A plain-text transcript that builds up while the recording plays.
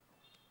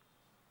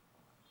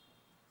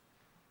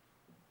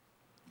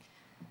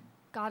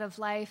God of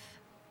life,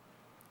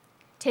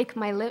 take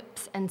my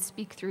lips and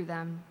speak through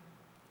them.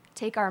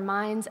 Take our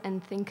minds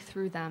and think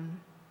through them.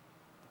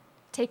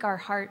 Take our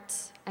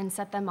hearts and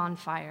set them on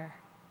fire.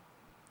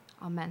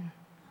 Amen.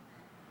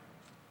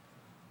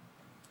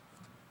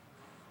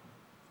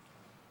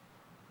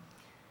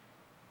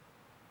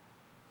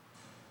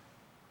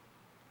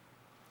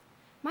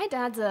 My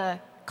dad's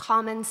a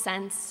common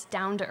sense,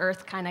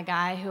 down-to-earth kind of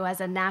guy who has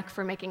a knack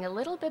for making a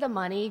little bit of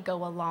money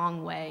go a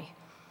long way.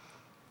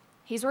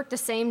 He's worked the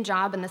same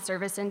job in the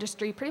service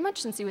industry pretty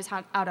much since he was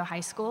out of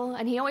high school,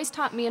 and he always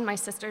taught me and my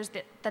sisters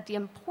that the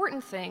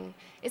important thing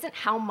isn't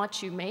how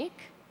much you make,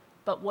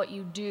 but what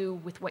you do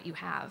with what you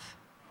have.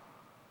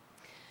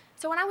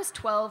 So when I was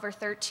 12 or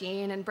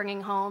 13 and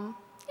bringing home,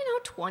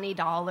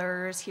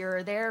 $20 here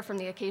or there from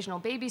the occasional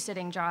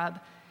babysitting job,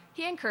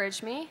 he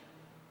encouraged me,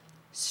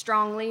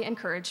 strongly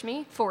encouraged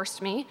me,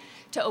 forced me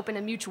to open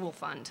a mutual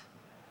fund.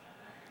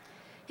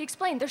 He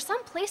explained, there's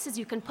some places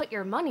you can put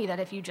your money that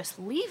if you just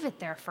leave it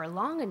there for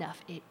long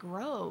enough, it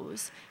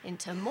grows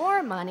into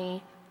more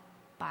money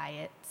by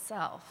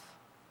itself.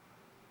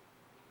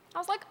 I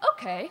was like,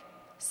 okay,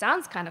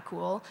 sounds kind of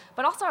cool,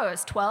 but also I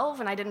was 12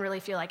 and I didn't really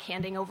feel like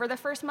handing over the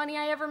first money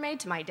I ever made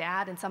to my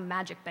dad in some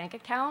magic bank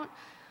account.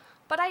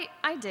 But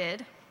I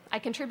did. I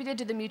contributed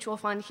to the mutual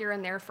fund here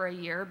and there for a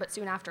year, but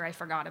soon after I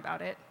forgot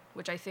about it,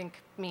 which I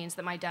think means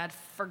that my dad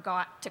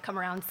forgot to come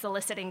around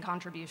soliciting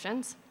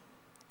contributions.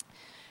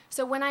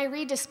 So when I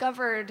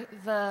rediscovered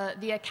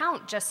the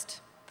account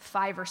just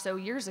 5 or so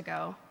years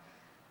ago,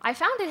 I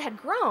found it had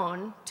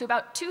grown to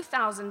about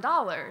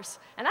 $2,000.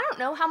 And I don't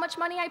know how much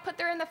money I put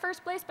there in the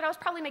first place, but I was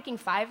probably making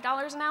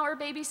 $5 an hour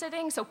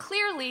babysitting, so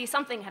clearly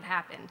something had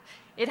happened.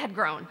 It had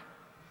grown.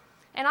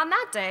 And on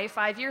that day,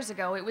 5 years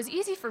ago, it was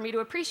easy for me to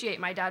appreciate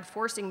my dad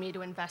forcing me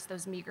to invest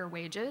those meager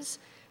wages,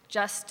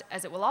 just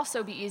as it will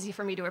also be easy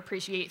for me to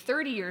appreciate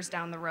 30 years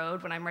down the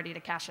road when I'm ready to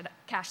cash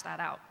that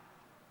out.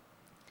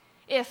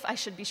 If, I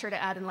should be sure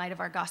to add in light of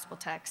our gospel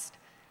text,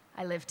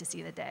 I live to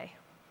see the day.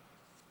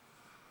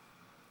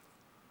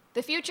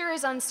 The future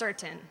is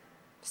uncertain,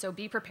 so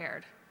be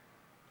prepared.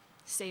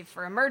 Save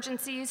for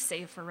emergencies,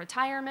 save for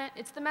retirement.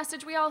 It's the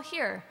message we all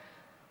hear.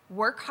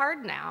 Work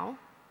hard now,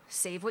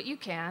 save what you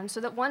can, so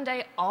that one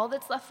day all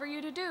that's left for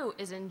you to do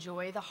is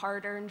enjoy the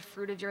hard-earned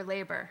fruit of your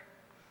labor.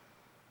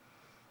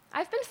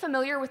 I've been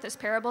familiar with this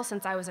parable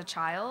since I was a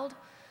child,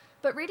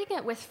 but reading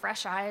it with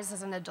fresh eyes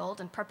as an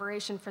adult in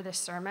preparation for this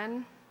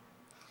sermon,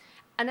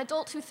 an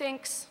adult who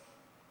thinks,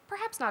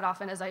 perhaps not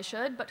often as I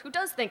should, but who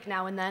does think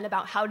now and then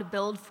about how to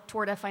build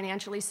toward a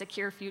financially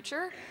secure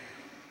future,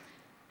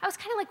 I was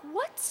kind of like,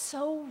 what's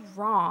so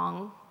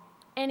wrong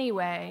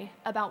anyway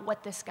about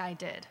what this guy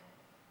did?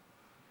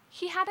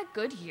 He had a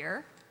good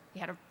year. He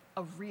had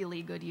a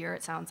really good year,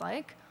 it sounds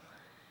like.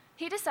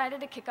 He decided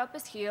to kick up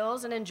his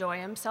heels and enjoy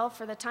himself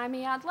for the time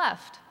he had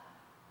left.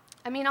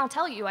 I mean, I'll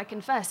tell you, I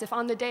confess, if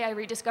on the day I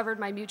rediscovered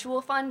my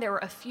mutual fund, there were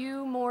a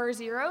few more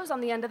zeros on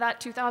the end of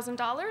that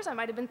 $2,000, I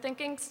might have been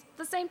thinking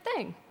the same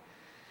thing.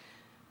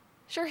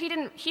 Sure, he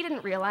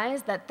didn't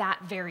realize that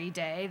that very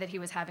day that he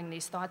was having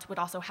these thoughts would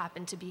also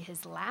happen to be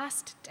his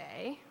last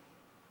day,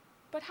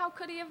 but how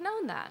could he have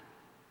known that?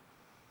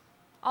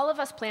 All of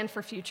us plan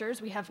for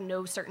futures we have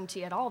no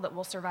certainty at all that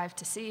we'll survive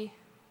to see.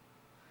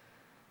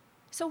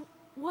 So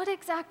what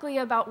exactly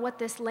about what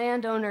this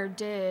landowner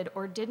did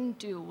or didn't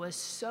do was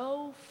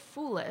so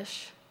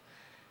foolish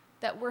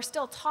that we're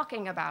still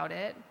talking about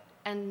it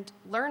and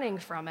learning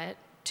from it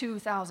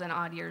 2,000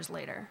 odd years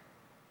later?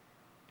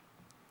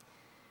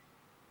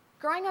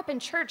 Growing up in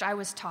church, I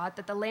was taught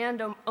that the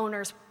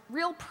landowner's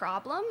real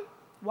problem,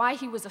 why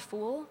he was a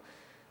fool,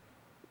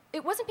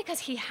 it wasn't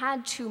because he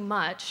had too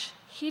much,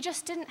 he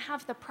just didn't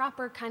have the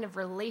proper kind of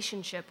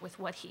relationship with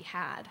what he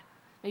had.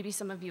 Maybe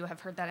some of you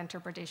have heard that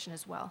interpretation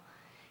as well.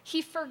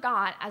 He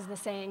forgot, as the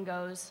saying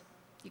goes,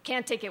 you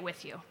can't take it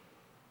with you.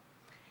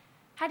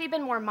 Had he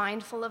been more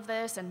mindful of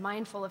this and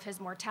mindful of his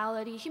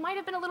mortality, he might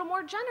have been a little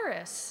more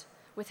generous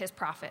with his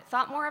profit,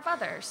 thought more of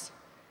others.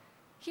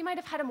 He might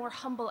have had a more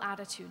humble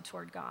attitude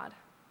toward God.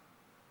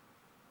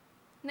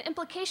 And the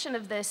implication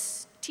of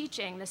this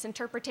teaching, this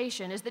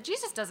interpretation, is that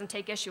Jesus doesn't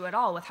take issue at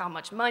all with how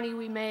much money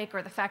we make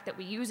or the fact that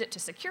we use it to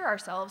secure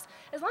ourselves,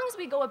 as long as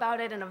we go about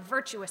it in a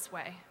virtuous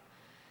way.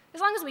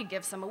 As long as we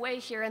give some away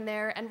here and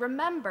there, and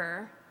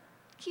remember,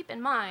 keep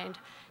in mind,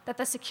 that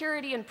the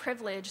security and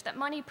privilege that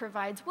money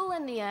provides will,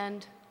 in the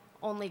end,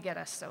 only get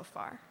us so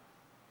far.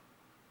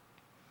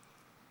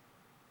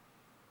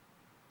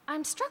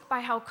 I'm struck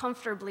by how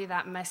comfortably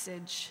that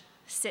message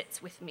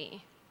sits with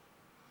me,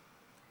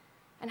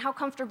 and how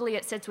comfortably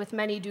it sits with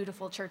many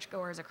dutiful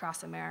churchgoers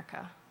across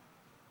America.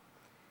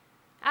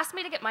 Ask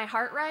me to get my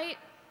heart right,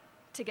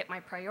 to get my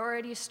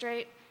priorities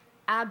straight,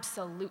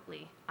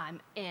 absolutely,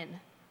 I'm in.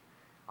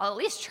 I'll at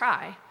least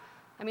try.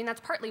 I mean,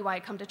 that's partly why I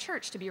come to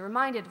church, to be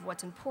reminded of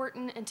what's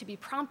important and to be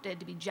prompted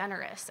to be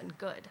generous and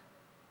good.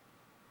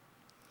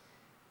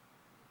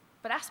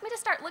 But ask me to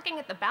start looking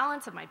at the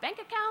balance of my bank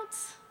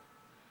accounts,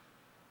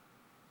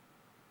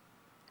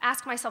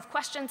 ask myself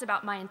questions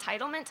about my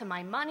entitlement to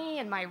my money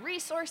and my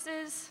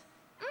resources.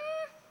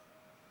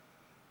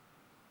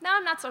 Now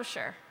I'm not so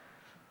sure.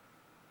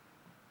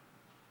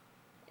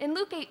 In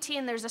Luke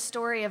 18, there's a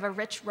story of a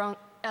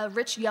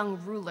rich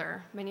young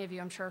ruler. Many of you,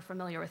 I'm sure, are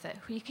familiar with it.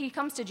 He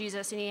comes to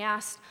Jesus and he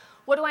asks,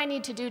 "What do I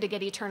need to do to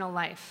get eternal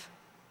life?"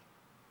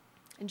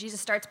 And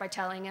Jesus starts by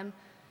telling him,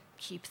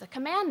 "Keep the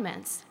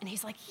commandments." And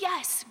he's like,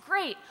 "Yes,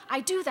 great, I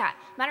do that.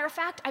 Matter of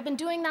fact, I've been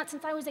doing that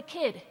since I was a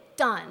kid.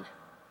 Done."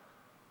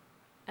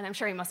 And I'm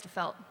sure he must have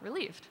felt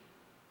relieved.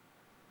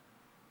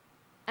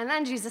 And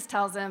then Jesus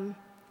tells him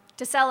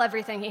to sell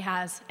everything he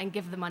has and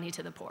give the money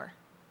to the poor.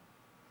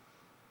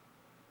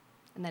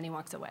 And then he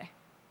walks away.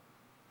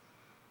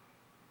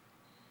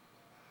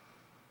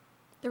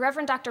 The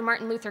Reverend Dr.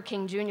 Martin Luther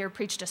King Jr.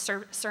 preached a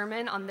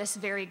sermon on this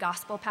very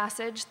gospel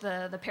passage,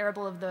 the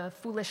parable of the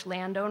foolish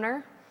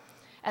landowner,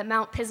 at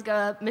Mount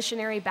Pisgah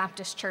Missionary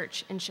Baptist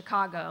Church in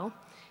Chicago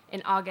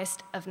in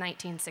August of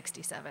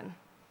 1967.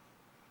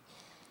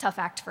 Tough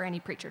act for any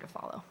preacher to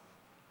follow.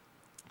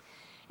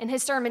 In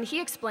his sermon,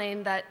 he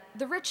explained that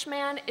the rich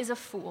man is a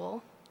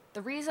fool.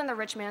 The reason the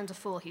rich man's a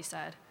fool, he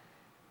said,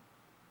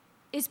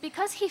 is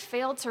because he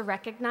failed to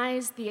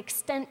recognize the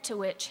extent to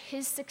which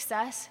his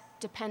success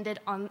depended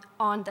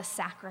on the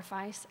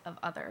sacrifice of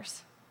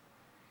others.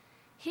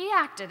 He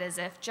acted as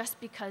if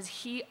just because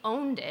he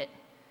owned it,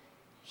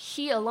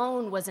 he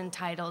alone was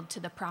entitled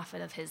to the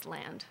profit of his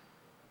land.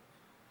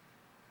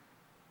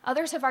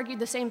 Others have argued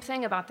the same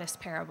thing about this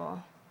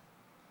parable.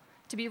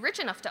 To be rich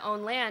enough to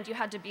own land, you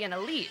had to be an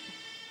elite.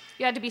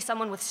 You had to be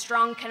someone with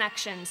strong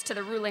connections to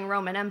the ruling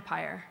Roman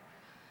Empire.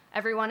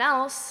 Everyone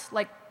else,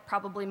 like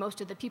probably most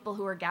of the people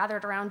who were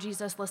gathered around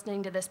Jesus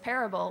listening to this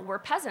parable, were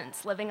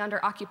peasants living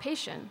under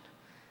occupation.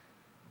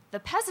 The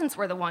peasants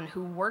were the one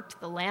who worked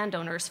the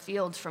landowner's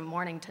fields from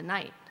morning to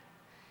night.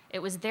 It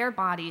was their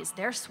bodies,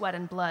 their sweat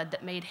and blood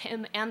that made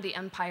him and the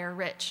empire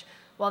rich,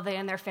 while they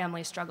and their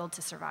families struggled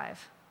to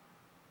survive.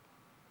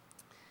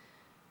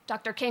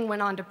 Dr. King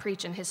went on to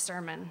preach in his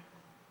sermon,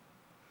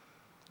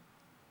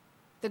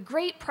 "The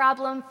great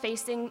problem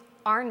facing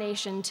our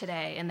nation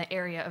today in the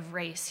area of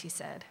race," he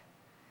said,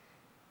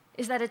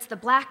 "is that it's the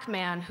black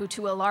man who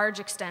to a large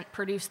extent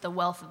produced the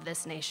wealth of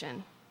this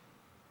nation.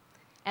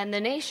 And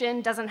the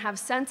nation doesn't have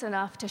sense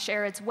enough to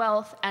share its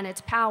wealth and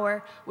its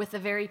power with the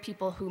very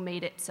people who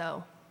made it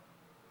so."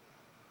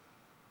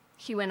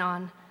 He went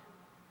on,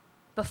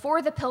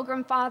 "Before the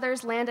Pilgrim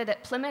Fathers landed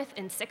at Plymouth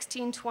in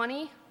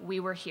 1620, we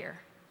were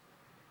here.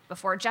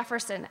 Before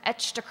Jefferson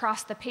etched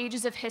across the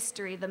pages of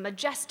history the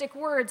majestic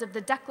words of the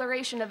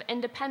Declaration of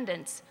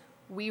Independence,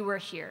 we were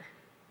here.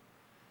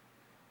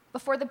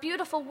 Before the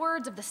beautiful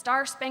words of the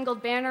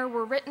Star-Spangled Banner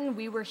were written,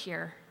 we were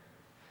here.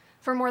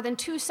 For more than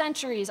 2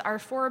 centuries, our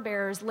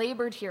forebears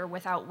labored here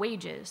without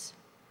wages.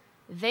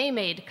 They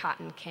made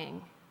cotton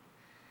king.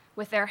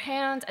 With their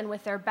hands and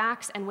with their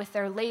backs and with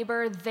their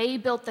labor, they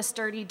built the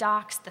sturdy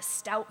docks, the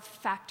stout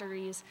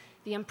factories,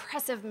 the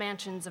impressive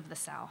mansions of the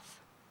South."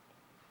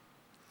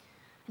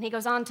 And he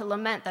goes on to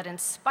lament that in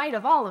spite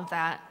of all of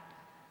that,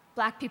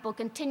 black people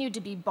continued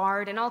to be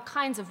barred in all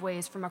kinds of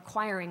ways from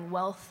acquiring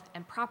wealth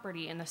and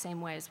property in the same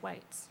way as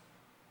whites.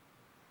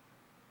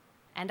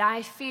 "And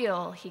I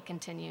feel," he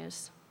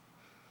continues,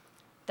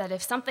 "that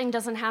if something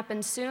doesn't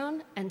happen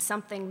soon and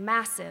something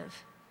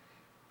massive,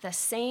 the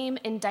same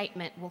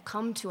indictment will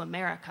come to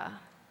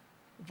America.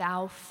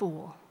 Thou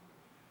fool."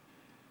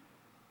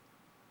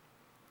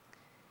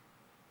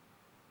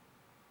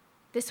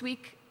 This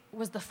week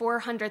was the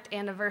 400th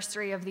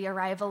anniversary of the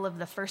arrival of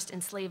the first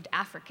enslaved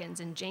Africans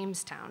in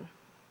Jamestown.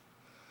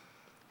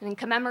 And in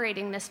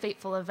commemorating this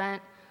fateful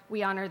event,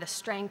 we honor the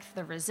strength,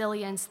 the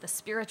resilience, the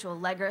spiritual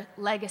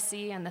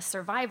legacy, and the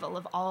survival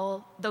of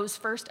all those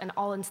first and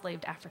all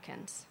enslaved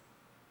Africans.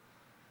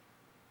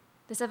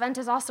 This event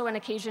is also an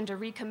occasion to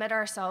recommit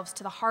ourselves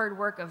to the hard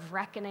work of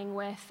reckoning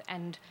with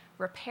and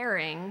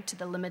repairing, to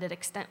the limited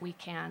extent we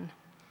can,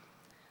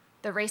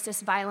 the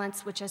racist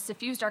violence which has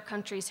suffused our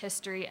country's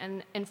history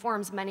and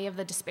informs many of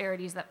the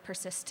disparities that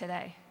persist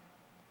today.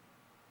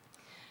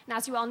 And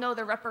as you all know,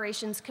 the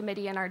Reparations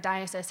Committee in our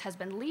diocese has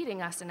been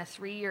leading us in a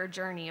 3-year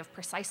journey of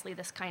precisely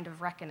this kind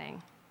of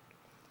reckoning.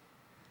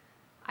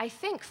 I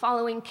think,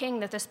 following King,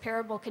 that this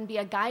parable can be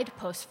a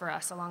guidepost for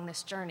us along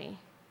this journey.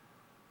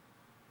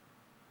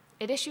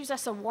 It issues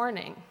us a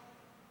warning.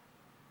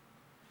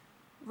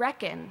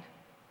 Reckon,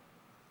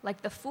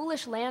 like the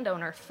foolish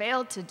landowner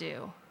failed to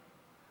do,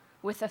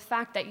 with the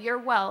fact that your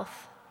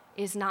wealth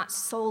is not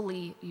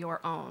solely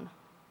your own.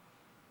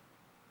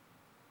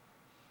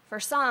 For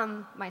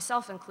some,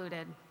 myself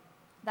included,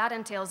 that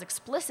entails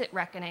explicit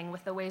reckoning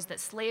with the ways that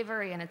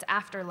slavery and its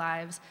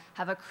afterlives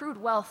have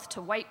accrued wealth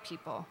to white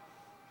people.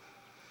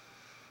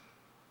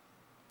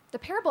 The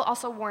parable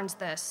also warns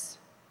this: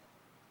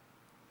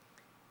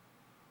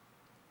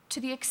 to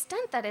the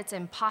extent that it's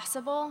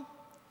impossible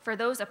for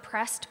those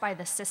oppressed by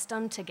the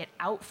system to get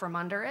out from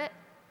under it,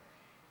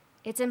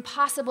 it's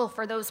impossible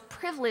for those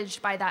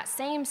privileged by that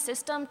same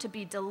system to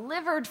be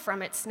delivered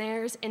from its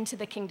snares into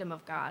the kingdom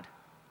of God.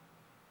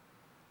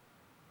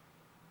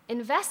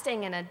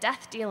 Investing in a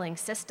death-dealing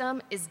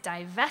system is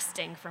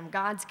divesting from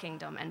God's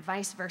kingdom and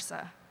vice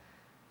versa.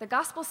 The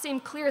Gospels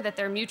seem clear that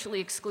they're mutually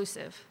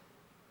exclusive.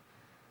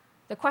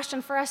 The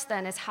question for us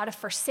then is how to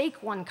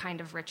forsake one kind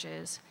of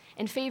riches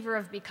in favor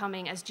of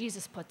becoming, as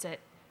Jesus puts it,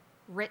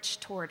 rich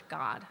toward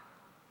God.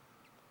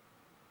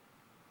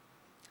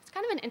 It's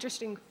kind of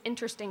an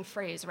interesting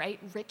phrase, right?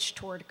 Rich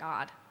toward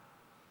God.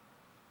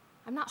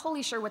 I'm not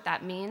wholly sure what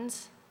that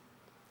means,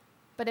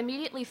 but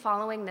immediately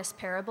following this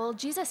parable,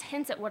 Jesus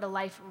hints at what a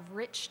life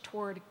rich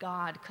toward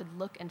God could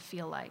look and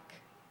feel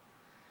like.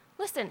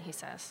 Listen, he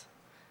says,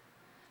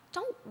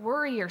 don't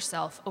worry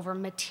yourself over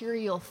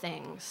material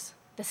things,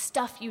 the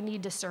stuff you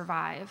need to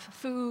survive,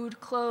 food,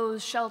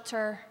 clothes,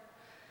 shelter.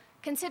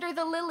 Consider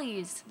the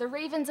lilies, the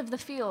ravens of the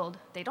field.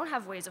 They don't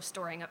have ways of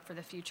storing up for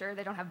the future.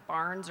 They don't have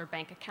barns or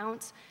bank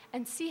accounts.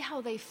 And see how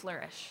they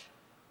flourish.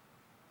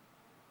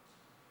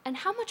 And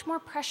how much more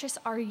precious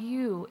are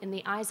you in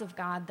the eyes of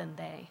God than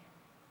they?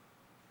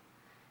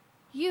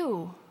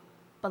 You,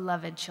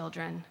 beloved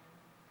children,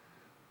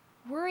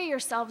 worry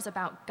yourselves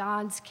about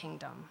God's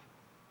kingdom.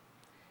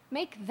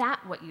 Make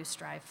that what you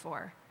strive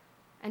for.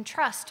 And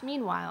trust,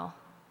 meanwhile,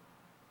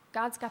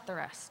 God's got the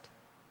rest.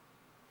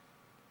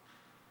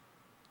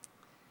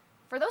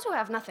 For those who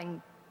have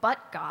nothing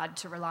but God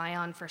to rely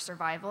on for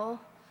survival,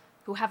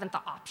 who haven't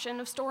the option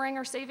of storing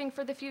or saving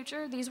for the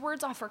future, these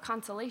words offer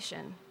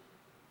consolation,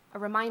 a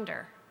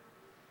reminder.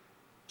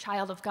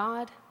 Child of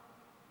God,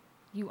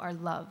 you are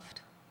loved.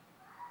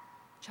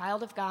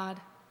 Child of God,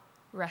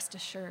 rest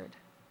assured.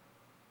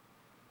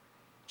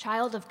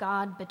 Child of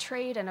God,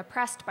 betrayed and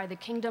oppressed by the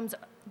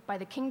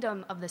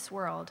kingdom of this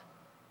world,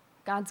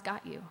 God's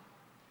got you.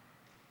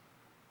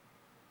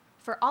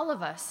 For all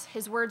of us,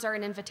 his words are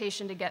an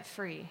invitation to get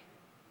free.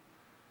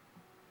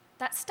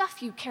 That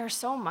stuff you care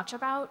so much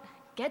about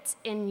gets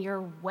in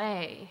your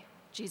way,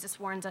 Jesus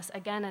warns us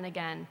again and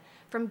again,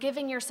 from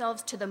giving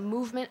yourselves to the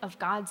movement of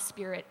God's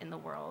Spirit in the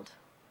world.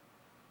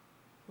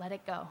 Let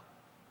it go.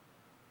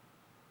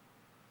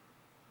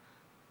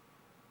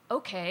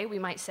 Okay, we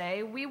might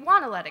say, we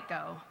want to let it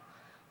go.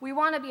 We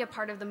want to be a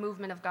part of the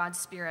movement of God's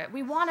Spirit.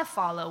 We want to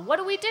follow. What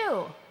do we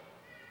do?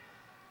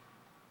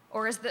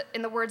 Or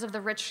in the words of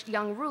the rich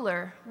young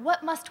ruler,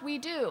 what must we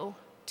do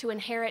to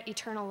inherit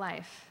eternal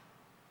life?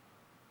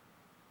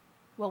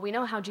 Well, we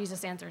know how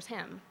Jesus answers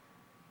him.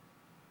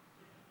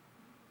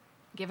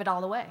 Give it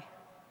all away.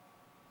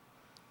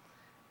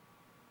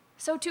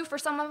 So too, for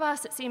some of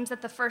us, it seems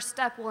that the first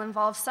step will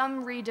involve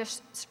some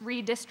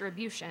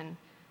redistribution,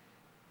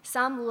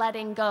 some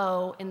letting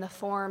go in the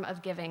form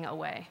of giving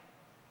away.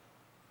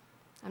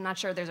 I'm not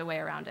sure there's a way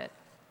around it.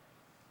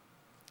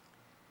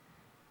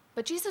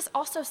 But Jesus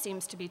also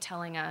seems to be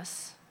telling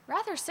us,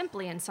 rather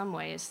simply in some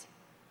ways,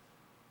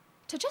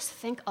 to just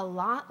think a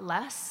lot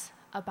less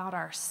about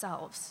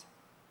ourselves.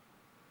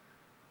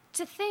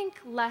 To think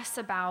less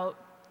about,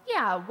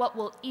 what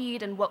we'll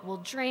eat and what we'll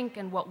drink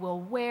and what we'll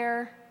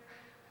wear,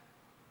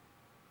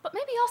 but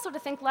maybe also to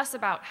think less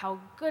about how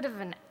good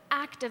of an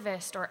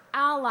activist or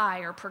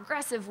ally or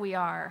progressive we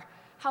are,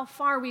 how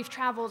far we've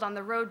traveled on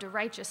the road to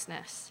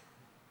righteousness.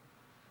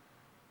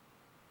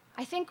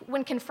 I think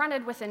when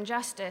confronted with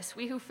injustice,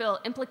 we who feel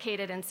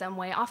implicated in some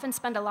way often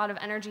spend a lot of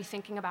energy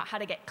thinking about how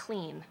to get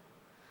clean,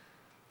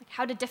 like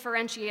how to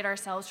differentiate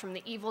ourselves from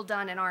the evil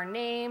done in our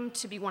name,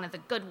 to be one of the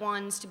good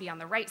ones, to be on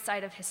the right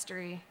side of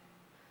history.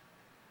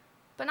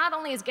 But not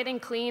only is getting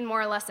clean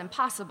more or less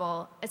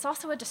impossible, it's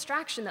also a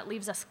distraction that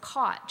leaves us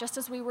caught, just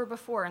as we were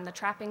before, in the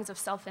trappings of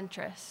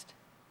self-interest.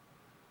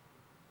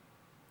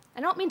 I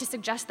don't mean to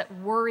suggest that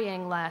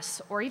worrying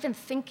less or even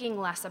thinking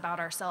less about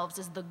ourselves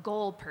is the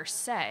goal per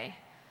se.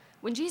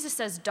 When Jesus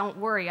says, don't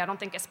worry, I don't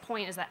think his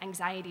point is that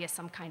anxiety is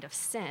some kind of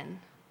sin.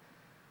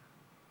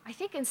 I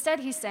think instead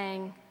he's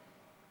saying,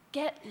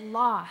 get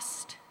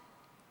lost,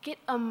 get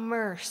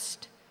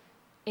immersed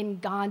in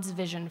God's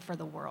vision for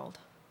the world.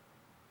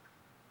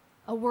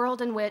 A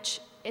world in which,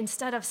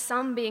 instead of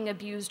some being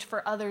abused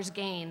for others'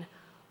 gain,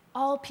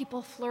 all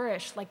people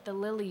flourish like the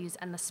lilies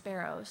and the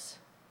sparrows.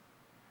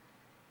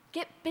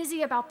 Get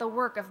busy about the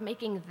work of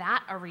making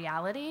that a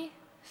reality,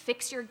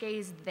 fix your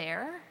gaze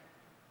there,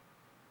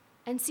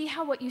 and see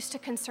how what used to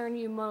concern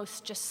you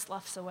most just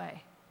sloughs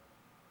away.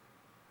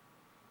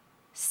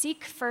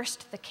 Seek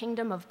first the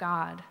kingdom of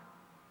God,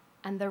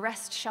 and the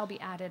rest shall be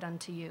added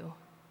unto you.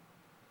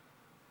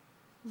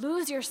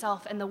 Lose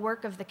yourself in the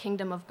work of the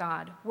kingdom of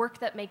God, work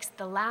that makes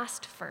the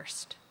last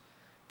first,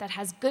 that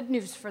has good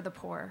news for the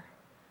poor,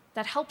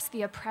 that helps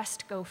the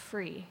oppressed go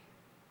free.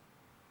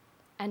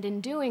 And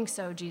in doing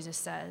so, Jesus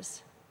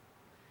says,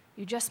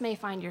 you just may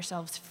find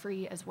yourselves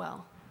free as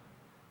well.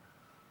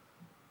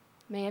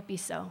 May it be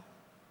so.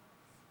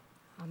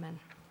 Amen.